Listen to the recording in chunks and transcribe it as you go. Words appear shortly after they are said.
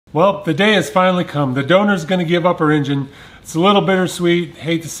Well, the day has finally come. The donor's going to give up her engine. It's a little bittersweet.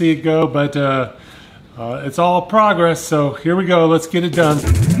 Hate to see it go, but it's all progress. So here we go. Let's get it done.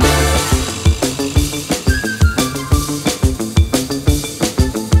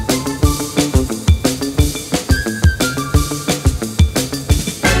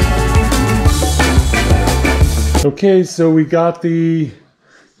 Okay, so we got the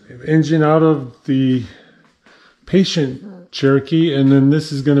engine out of the patient Cherokee, and then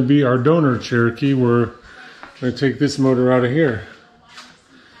this is going to be our donor Cherokee. We're going to take this motor out of here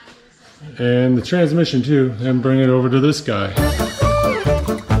and the transmission too and bring it over to this guy.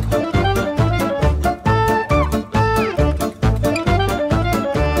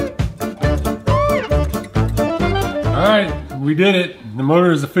 Alright, we did it. The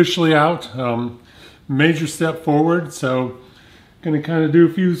motor is officially out. Major step forward, so going to kind of do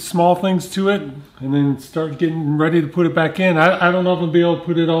a few small things to it and then start getting ready to put it back in. I don't know if I'll be able to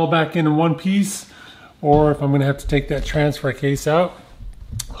put it all back in one piece or if I'm going to have to take that transfer case out.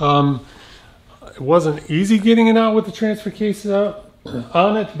 It wasn't easy getting it out with the transfer case out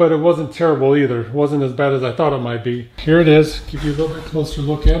on it, but it wasn't terrible either. It wasn't as bad as I thought it might be. Here it is. Give you a little bit closer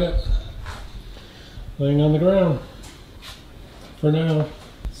look at it. Laying on the ground for now.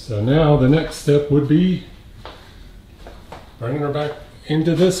 So now the next step would be bringing her back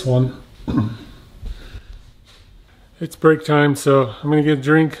into this one. It's break time, so I'm gonna get a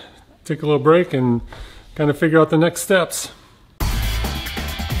drink, take a little break, and kind of figure out the next steps.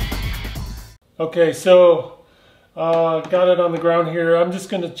 Okay, so got it on the ground here. I'm just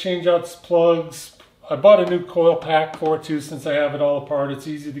gonna change out some plugs. I bought a new coil pack for it too, since I have it all apart. It's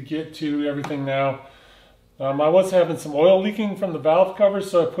easy to get to everything now. I was having some oil leaking from the valve cover,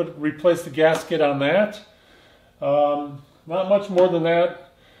 so I replaced the gasket on that. Not much more than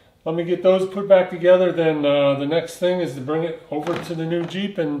that. Let me get those put back together. Then the next thing is to bring it over to the new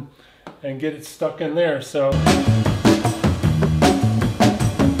Jeep and get it stuck in there. So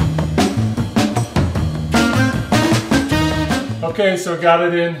okay, so got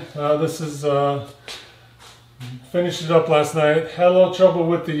it in. This is finished it up last night. Had a little trouble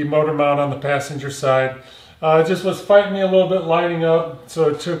with the motor mount on the passenger side. It just was fighting me a little bit lining up, so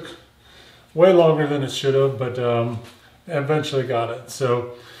it took way longer than it should have, but eventually got it.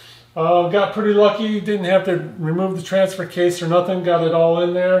 So got pretty lucky, didn't have to remove the transfer case or nothing, got it all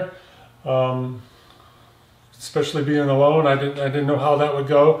in there. Especially being alone, I didn't know how that would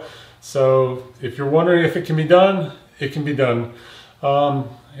go. So if you're wondering if it can be done, it can be done.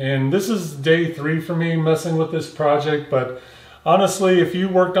 And this is day 3 for me messing with this project, but honestly, if you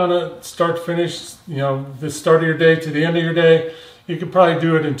worked on it start to finish, you know, the start of your day to the end of your day, you could probably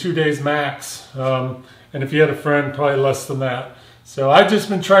do it in 2 days max. And if you had a friend, probably less than that. So I've just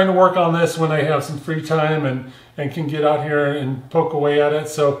been trying to work on this when I have some free time and can get out here and poke away at it.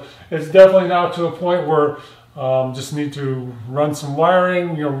 So it's definitely now to a point where just need to run some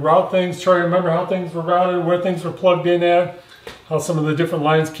wiring, you know, route things, try to remember how things were routed, where things were plugged in at, how some of the different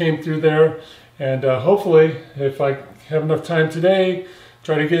lines came through there. And hopefully, if I have enough time today,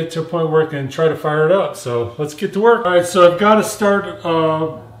 try to get it to a point where I can try to fire it up. So let's get to work. All right, so I've got to start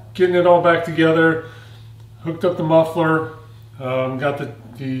getting it all back together. Hooked up the muffler, got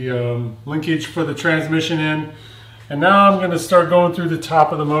the linkage for the transmission in, and now I'm going to start going through the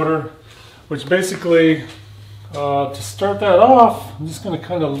top of the motor, which basically, to start that off, I'm just going to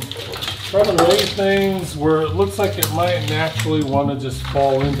kind of try to lay things where it looks like it might naturally want to just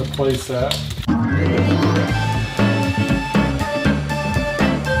fall into place at.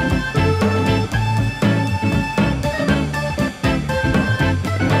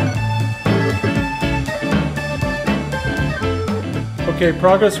 Okay,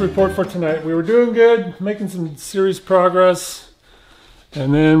 progress report for tonight. We were doing good, making some serious progress,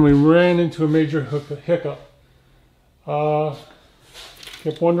 and then we ran into a major hiccup.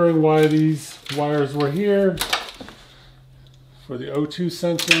 Kept wondering why these wires were here for the O2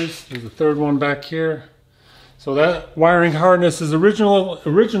 sensors. There's a third one back here. So that wiring harness is original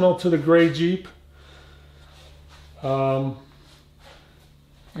to the gray Jeep. And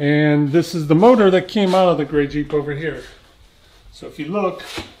this is the motor that came out of the gray Jeep over here. So if you look,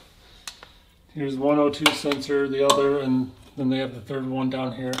 here's one O2 sensor, the other, and then they have the third one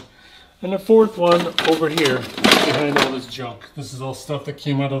down here. And the fourth one over here, behind all this junk. This is all stuff that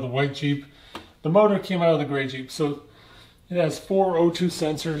came out of the white Jeep. The motor came out of the gray Jeep. So it has 4 O2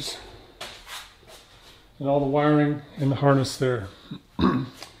 sensors and all the wiring and the harness there.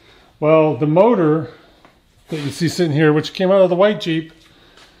 Well, the motor that you see sitting here, which came out of the white Jeep,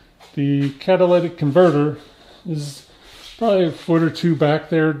 the catalytic converter is probably a foot or two back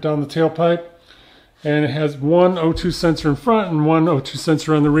there down the tailpipe. and it has one O2 sensor in front and one O2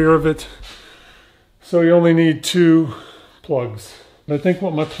 sensor on the rear of it. So you only need 2 plugs. I think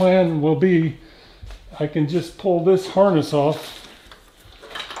what my plan will be, I can just pull this harness off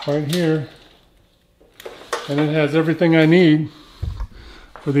right here, and it has everything I need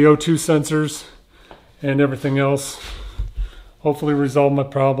for the O2 sensors and everything else. Hopefully resolve my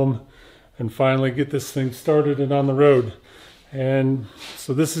problem and finally get this thing started and on the road. And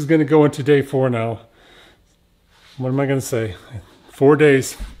so this is going to go into day 4 now. What am I going to say? 4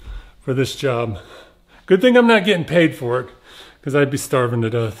 days for this job. Good thing I'm not getting paid for it, because I'd be starving to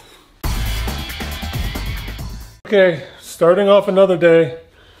death. Okay, starting off another day.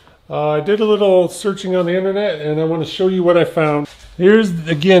 I did a little searching on the internet, and I want to show you what I found. Here's,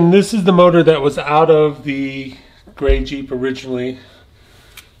 again, this is the motor that was out of the gray Jeep originally.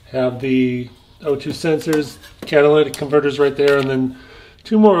 Have the O2 sensors, catalytic converters right there, and then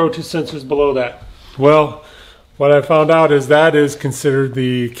 2 more O2 sensors below that. Well, what I found out is that is considered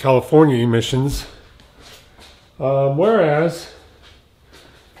the California emissions. Whereas,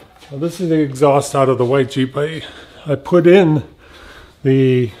 well, this is the exhaust out of the white Jeep. I put in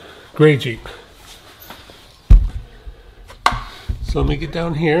the gray Jeep. So let me get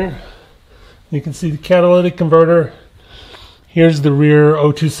down here. You can see the catalytic converter. Here's the rear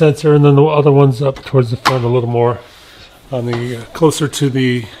O2 sensor, and then the other one's up towards the front a little more, on the closer to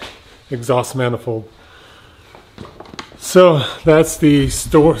the exhaust manifold. So that's the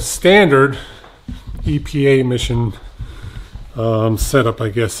standard EPA emission setup, I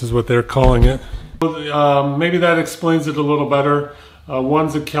guess is what they're calling it. Maybe that explains it a little better.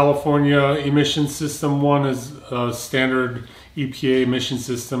 One's a California emission system, one is a standard EPA emission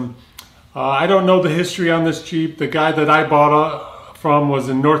system. I don't know the history on this Jeep. The guy that I bought from was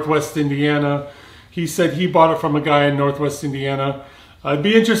in Northwest Indiana. He said he bought it from a guy in Northwest Indiana. It'd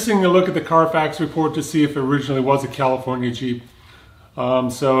be interesting to look at the Carfax report to see if it originally was a California Jeep.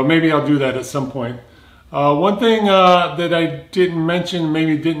 So maybe I'll do that at some point. One thing that I didn't mention,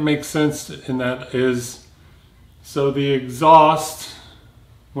 maybe didn't make sense in that is, so the exhaust,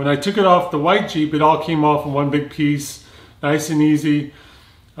 when I took it off the white Jeep, it all came off in one big piece, nice and easy.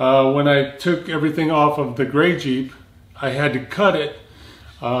 When I took everything off of the gray Jeep, I had to cut it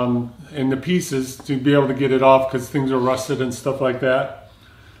into pieces to be able to get it off because things are rusted and stuff like that.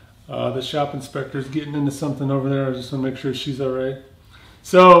 The shop inspector's getting into something over there. I just want to make sure she's all right.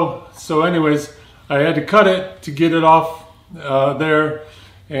 So anyways, I had to cut it to get it off there,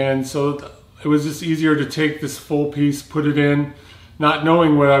 and so it was just easier to take this full piece, put it in, not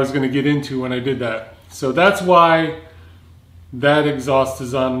knowing what I was going to get into when I did that. So that's why that exhaust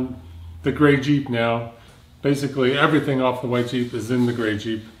is on the gray Jeep now. Basically everything off the white Jeep is in the gray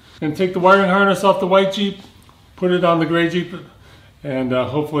Jeep. And take the wiring harness off the white Jeep, put it on the gray Jeep, and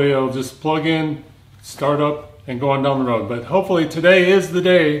hopefully it'll just plug in, start up, and go on down the road. But hopefully today is the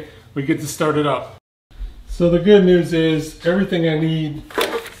day we get to start it up. So the good news is everything I need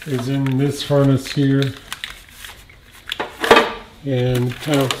is in this harness here, and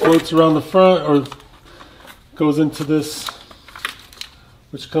kind of floats around the front or goes into this,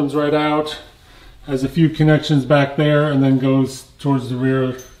 which comes right out, has a few connections back there, and then goes towards the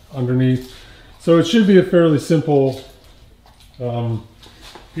rear underneath. So it should be a fairly simple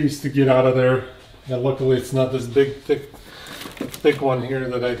piece to get out of there. And luckily it's not this big thick one here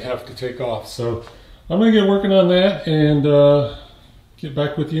that I'd have to take off. So I'm gonna get working on that and get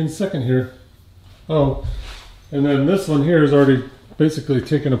back with you in a second here. Oh, and then this one here is already basically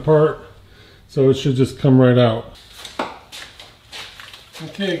taken apart, so it should just come right out.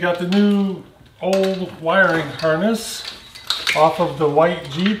 Okay, got the new old wiring harness off of the white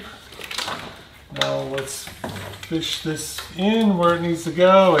Jeep. Now let's fish this in where it needs to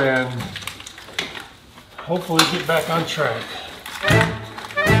go and hopefully get back on track.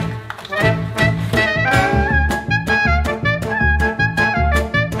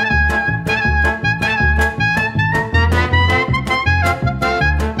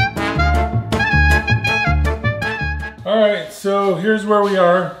 Alright, so here's where we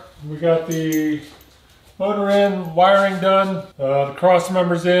are. We got the motor in, wiring done, the cross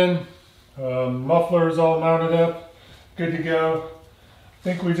members in, muffler is all mounted up, good to go. I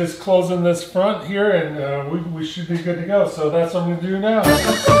think we just close in this front here and we should be good to go. So that's what I'm going to do now.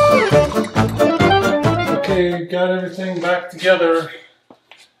 Okay, got everything back together.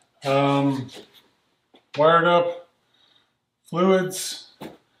 Wired up, fluids.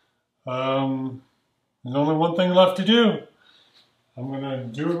 There's only one thing left to do. I'm going to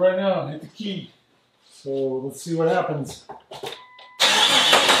do it right now, hit the key. So let's see what happens.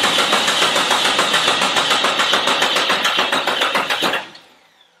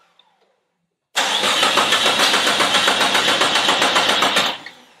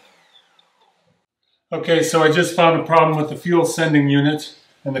 Okay, so I just found a problem with the fuel sending unit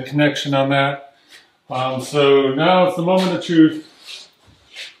and the connection on that. So now it's the moment of truth.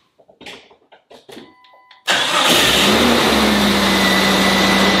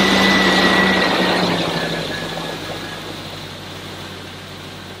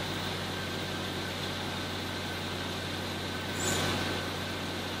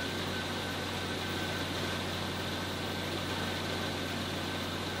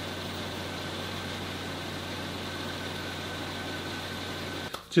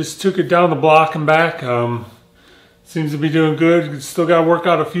 Just took it down the block and back. Seems to be doing good. Still got to work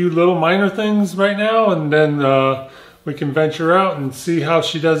out a few little minor things right now, and then we can venture out and see how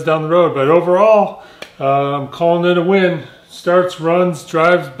she does down the road. But overall, I'm calling it a win. Starts, runs,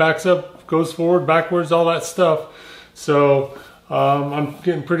 drives, backs up, goes forward, backwards, all that stuff. So I'm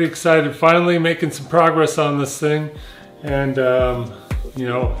getting pretty excited. Finally making some progress on this thing. And you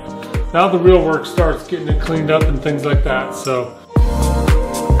know, now the real work starts, getting it cleaned up and things like that. So.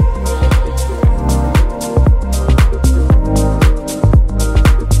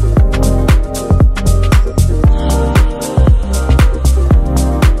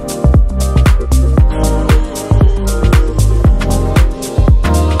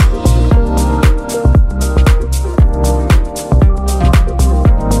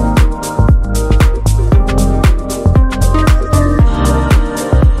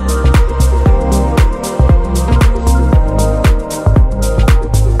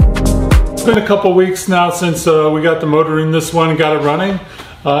 It's been a couple weeks now since we got the motor in this one and got it running.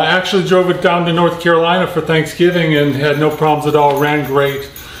 I actually drove it down to North Carolina for Thanksgiving and had no problems at all, ran great.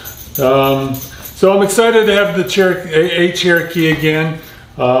 So I'm excited to have the Cherokee again,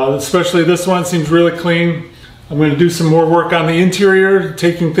 especially this one seems really clean. I'm going to do some more work on the interior,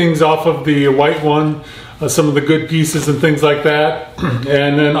 taking things off of the white one, some of the good pieces and things like that,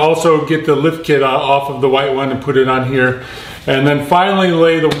 and then also get the lift kit off of the white one and put it on here. And then finally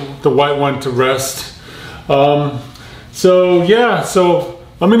lay the white one to rest. So yeah, so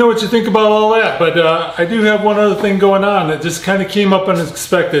let me know what you think about all that. But I do have one other thing going on that just kind of came up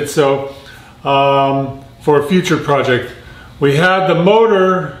unexpected. So for a future project, we had the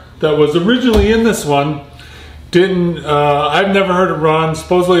motor that was originally in this one. I've never heard it run.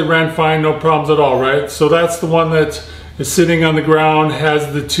 Supposedly it ran fine, no problems at all, right? So that's the one that is sitting on the ground,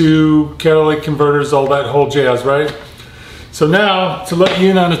 has the two catalytic converters, all that whole jazz, right? So now, to let you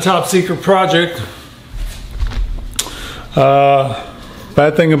in on a top secret project,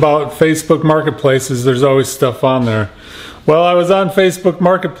 bad thing about Facebook Marketplace is there's always stuff on there. Well, I was on Facebook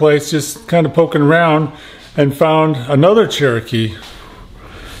Marketplace just kind of poking around and found another Cherokee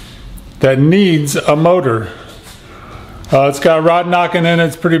that needs a motor. It's got rod knocking in it,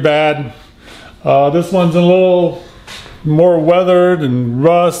 it's pretty bad. This one's a little more weathered and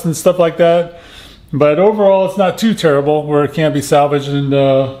rust and stuff like that. But overall, it's not too terrible where it can't be salvaged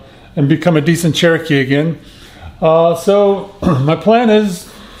and become a decent Cherokee again. So my plan is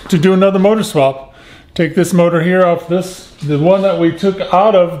to do another motor swap. Take this motor here off the one that we took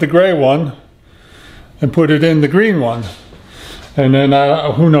out of the gray one, and put it in the green one. And then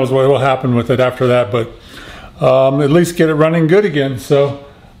who knows what will happen with it after that, but at least get it running good again. So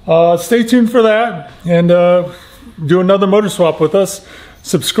stay tuned for that, and do another motor swap with us.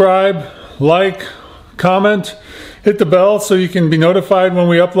 Subscribe, like, comment, hit the bell so you can be notified when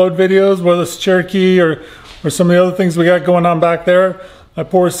we upload videos, whether it's Cherokee or some of the other things we got going on back there. My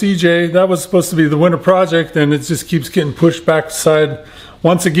poor CJ, that was supposed to be the winter project, and it just keeps getting pushed back aside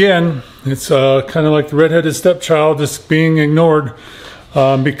once again. It's kind of like the redheaded stepchild just being ignored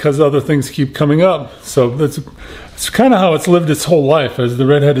because other things keep coming up. So it's kind of how it's lived its whole life, as the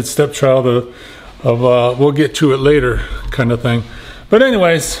redheaded stepchild of we'll get to it later kind of thing. But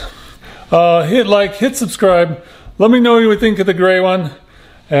anyways, hit like, hit subscribe. Let me know what you think of the gray one,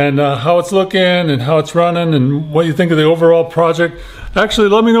 and how it's looking and how it's running and what you think of the overall project. Actually,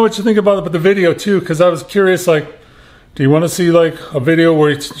 let me know what you think about the video too, because I was curious, like, do you want to see like a video where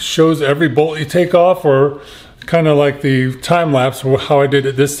it shows every bolt you take off, or kind of like the time lapse, or how I did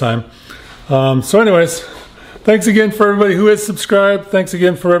it this time? So anyways, thanks again for everybody who has subscribed. Thanks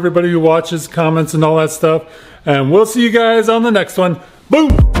again for everybody who watches, comments, and all that stuff. And we'll see you guys on the next one.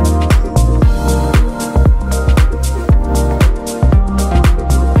 Boom!